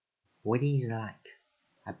What is it like?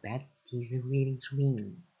 I bet he's really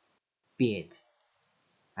dreamy. Bid.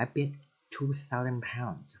 I bid £2,000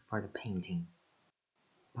 for the painting.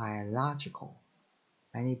 Biological.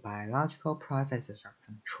 Many biological processes are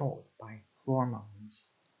controlled by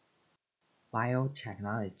hormones.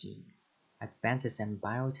 Biotechnology. Advances in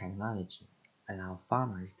biotechnology allow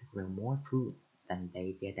farmers to grow more food than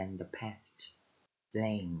they did in the past.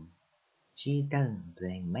 Blame. She doesn't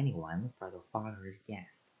blame anyone for the father's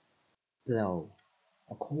death. Blow.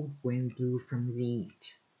 A cold wind blew from the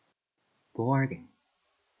east. Boarding.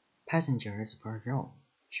 Passengers for Rome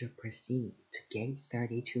should proceed to gate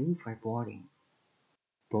 32 for boarding.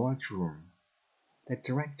 Boardroom. The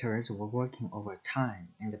directors were working overtime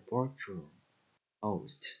in the boardroom.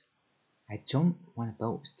 Boast. I don't want to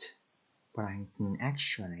boast, but I can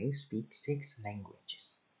actually speak 6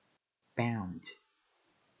 languages. Bound.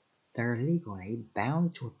 They're legally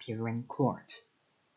bound to appear in court.